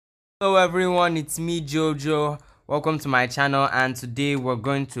Hello everyone, it's me Jojo. Welcome to my channel, and today we're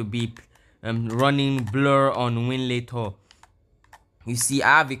going to be running Blur on Winlator. You see,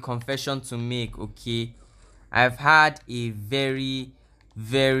 I have a confession to make. Okay, I've had a very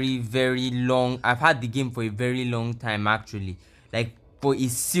long, I've had the game for a very long time, actually, like for a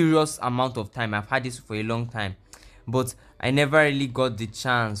serious amount of time. I've had this for a long time, but I never really got the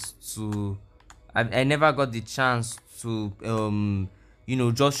chance to I never got the chance to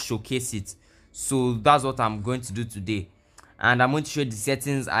just showcase it. So that's what I'm going to do today, and I'm going to show the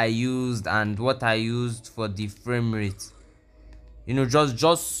settings I used and what I used for the frame rate. Just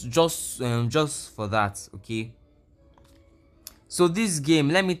for that. Okay, so this game,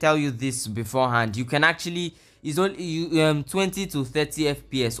 let me tell you this beforehand, you can actually, it's only 20 to 30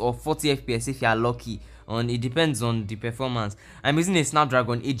 fps or 40 fps if you are lucky. On It depends on the performance. I'm using a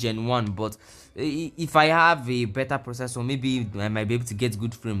Snapdragon 8 Gen 1, but if I have a better processor, maybe I might be able to get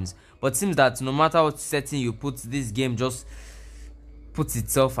good frames. But it seems that no matter what setting you put, this game just puts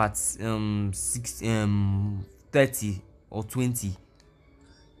itself at 30 or 20.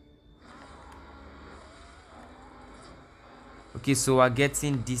 Okay, so we're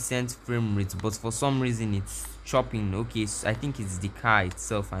getting decent frame rate, but for some reason it's chopping. Okay, so I think it's the car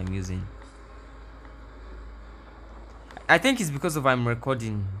itself I'm using. I think it's because of I'm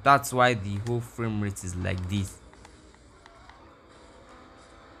recording. That's why the whole frame rate is like this.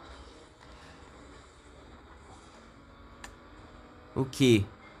 Okay,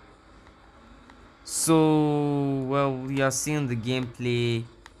 so well, we are seeing the gameplay.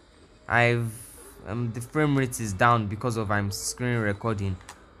 I've The frame rate is down because of I'm screen recording,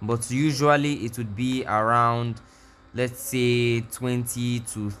 but usually it would be around, let's say, 20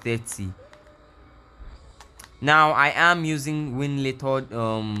 to 30. Now I am using Winlator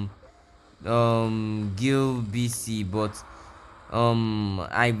Gil BC, but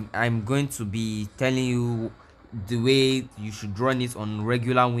I'm going to be telling you the way you should run it on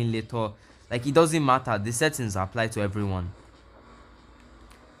regular Winlator. Like, it doesn't matter, the settings apply to everyone.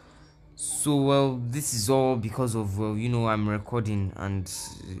 So well, this is all because of, well, I'm recording, and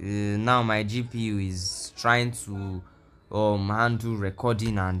now my GPU is trying to handle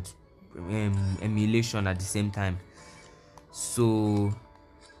recording and emulation at the same time. So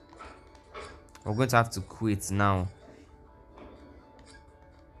we're going to have to quit now.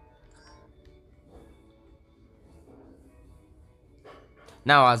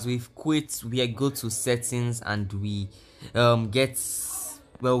 Now, as we've quit, we go to settings, and we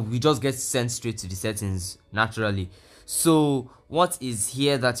we just get sent straight to the settings naturally. So what is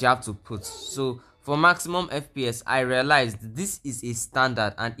here that you have to put? So for maximum fps, I realized this is a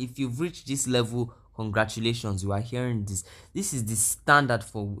standard, and if you've reached this level, congratulations, you are hearing this is the standard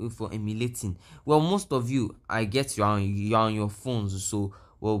for emulating. Well, most of you, I get, you are on your phones, so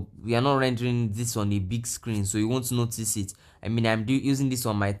well, we are not rendering this on a big screen, so you won't notice it. I mean, I'm using this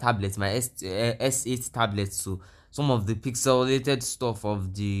on my tablet, my S8 tablet, so some of the pixelated stuff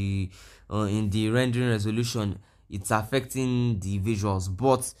of the in the rendering resolution, it's affecting the visuals.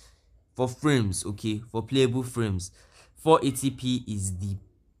 But for frames, okay, for playable frames, 480p is the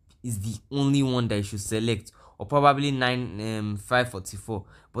only one that you should select, or probably 544,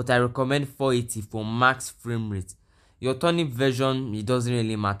 but I recommend 480 for max frame rate. Your turnip version, it doesn't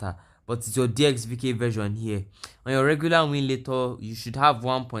really matter, but it's your DXVK version here. On your regular Winlator, you should have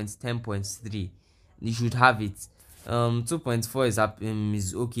 1.10.3. You should have it. 2.4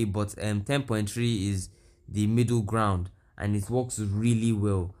 is okay, but 10.3 is the middle ground, and it works really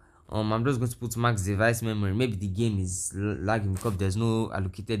well. I'm just going to put max device memory. Maybe the game is lagging because there's no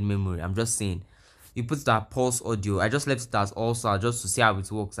allocated memory. I'm just saying. You put that pulse audio. I just left it as also just to see how it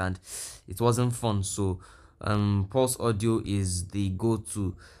works, and it wasn't fun. So pulse audio is the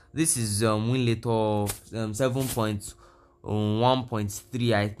go-to. This is Winlator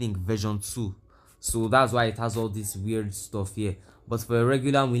 7.1.3, I think, version 2. So that's why it has all this weird stuff here. But for a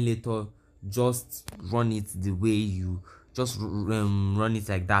regular Winlator, just run it the way you just run it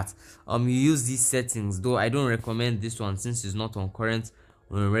like that. You use these settings, though I don't recommend this one since it's not on current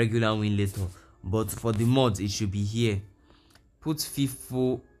regular Winlator, but for the mods it should be here. Put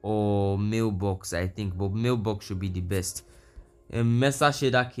FIFO or mailbox, I think, but mailbox should be the best. Mesa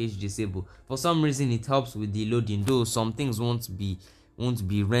shader cache disable. For some reason it helps with the loading, though some things won't be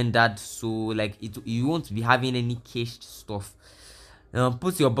rendered, so like you won't be having any cached stuff.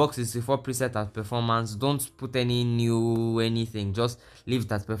 Put your boxes before preset at performance. Don't put any new anything, just leave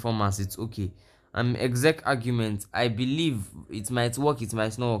it at performance, it's okay. Exec argument, I believe it might work, it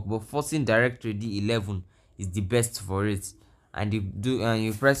might not work, but forcing directory D11 is the best for it. And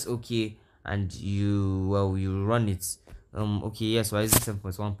you press OK, and you run it. Okay, yes, we're using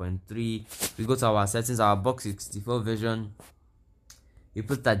 7.1.3. We go to our settings, our box 64 version. We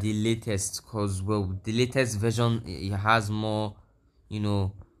put at the latest because, well, the latest version, it has more, you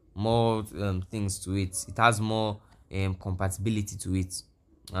know, more things to it. It has more compatibility to it.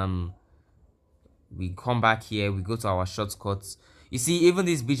 um we come back here, we go to our shortcuts. You see, even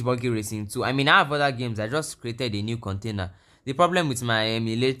this beach buggy racing too, I mean, I have other games. I just created a new container. The problem with my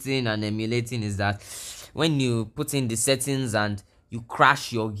emulating is that when you put in the settings and you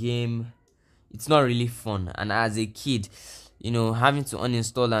crash your game, it's not really fun. And as a kid, having to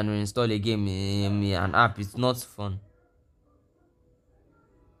uninstall and reinstall a game, an app, it's not fun.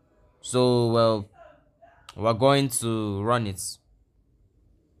 So, well, we're going to run it.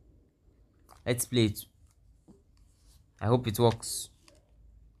 Let's play it. I hope it works.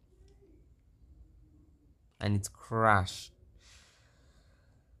 And it crashed.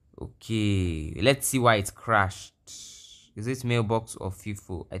 Okay, let's see why it crashed. Is it mailbox or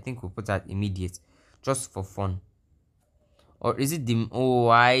FIFO? I think we'll put that immediate, just for fun. Or is it the... Oh,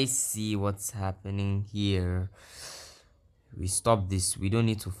 I see what's happening here. We stop this. We don't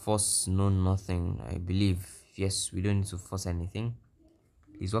need to force nothing, I believe. Yes, we don't need to force anything.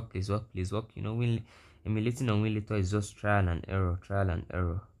 Please work, please work, please work. Emulating on Winlator is just trial and error, trial and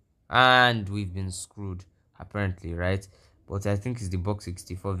error. And we've been screwed, apparently, right? But I think it's the box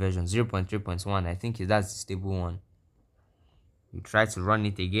 64 version 0.3.1. I think that's the stable one. We try to run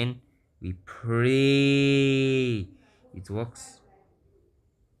it again. We pray it works.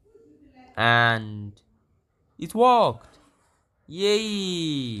 And it worked.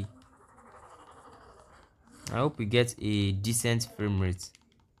 Yay! I hope we get a decent frame rate.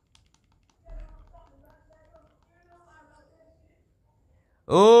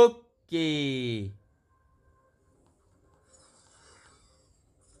 Okay.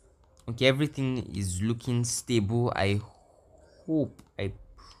 Okay, everything is looking stable. I hope, I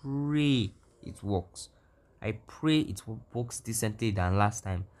pray it works. I pray it works decently than last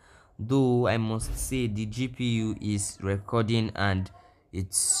time. Though I must say the GPU is recording and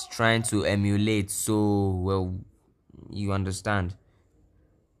it's trying to emulate, so, well, you understand.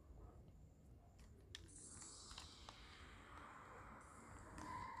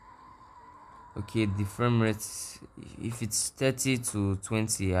 Okay, the frame rate, if it's 30 to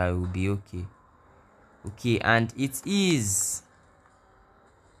 20, I will be okay. Okay, and it is.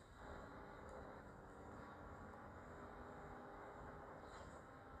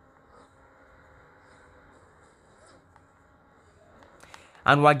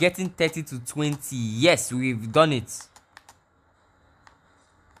 And we're getting 30 to 20. Yes, we've done it.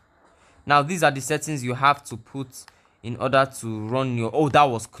 Now, these are the settings you have to put in order to run your... Oh, that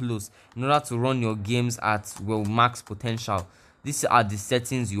was close. In order to run your games at, well, max potential. These are the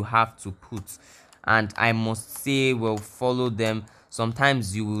settings you have to put. And I must say, well, follow them.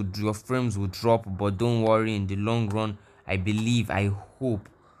 Sometimes your frames will drop, but don't worry, in the long run, I believe, I hope,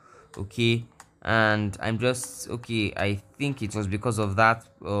 okay. And I'm just okay. I think it was because of that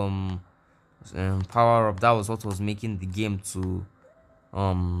power up. That was what was making the game to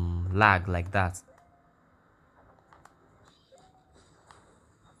lag like that.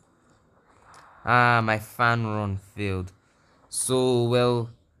 Ah, my fan run failed. So, well,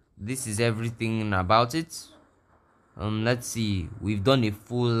 this is everything about it. Let's see. We've done a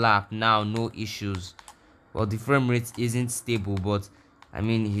full lap now, no issues. Well, the frame rate isn't stable, but I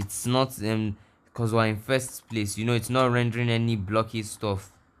mean, it's not because we're in first place. It's not rendering any blocky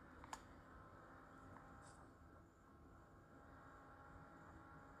stuff.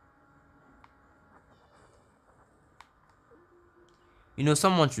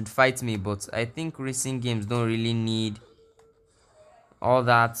 Someone should fight me, but I think racing games don't really need all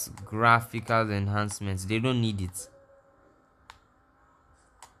that graphical enhancements. They don't need it.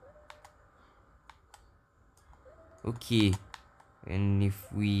 Okay, and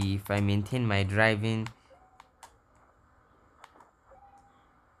if I maintain my driving,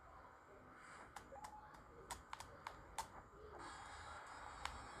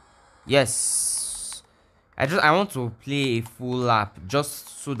 yes, I want to play a full lap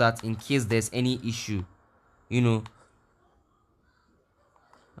just so that in case there's any issue, you know.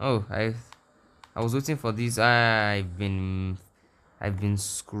 Oh, I was waiting for this. I've been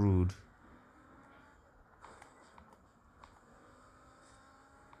screwed.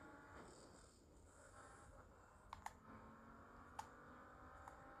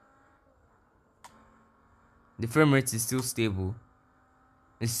 The frame rate is still stable.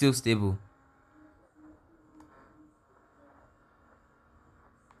 It's still stable.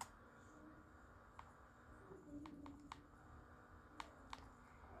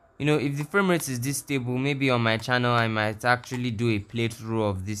 if the frame rate is this stable, maybe on my channel I might actually do a playthrough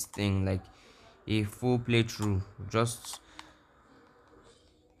of this thing, like a full playthrough. Just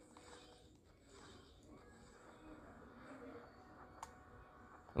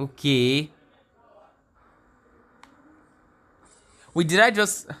okay. Wait, did I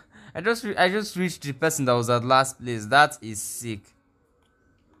just I just reached the person that was at last place. That is sick.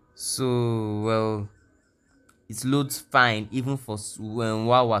 So well, it loads fine even for when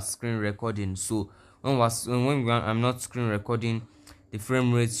while we're screen recording. So I'm not screen recording, the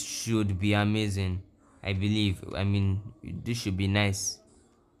frame rate should be amazing. I believe. I mean, this should be nice.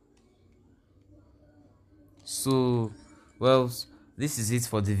 So well, this is it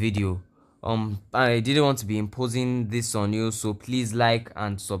for the video. I didn't want to be imposing this on you, so please like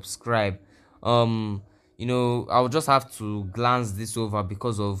and subscribe. I'll just have to glance this over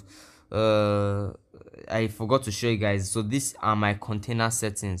because of I forgot to show you guys. So these are my container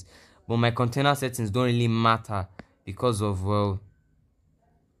settings, but my container settings don't really matter because of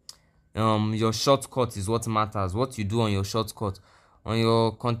your shortcut is what matters. What you do on your shortcut, on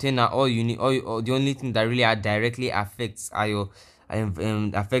your container, all you need, the only thing that really directly affects are your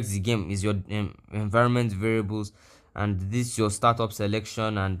affects the game is your environment variables, and this your startup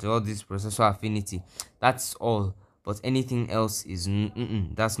selection and all this processor affinity. That's all. But anything else is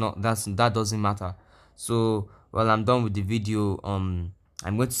that doesn't matter. So well, I'm done with the video. I'm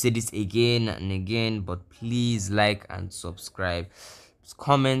going to say this again and again, but please like and subscribe.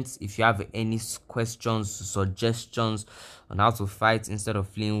 Comment if you have any questions, suggestions on how to fight instead of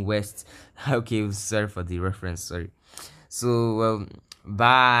fleeing west. Okay, sorry for the reference, sorry. So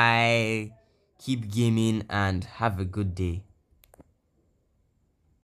bye, keep gaming and have a good day.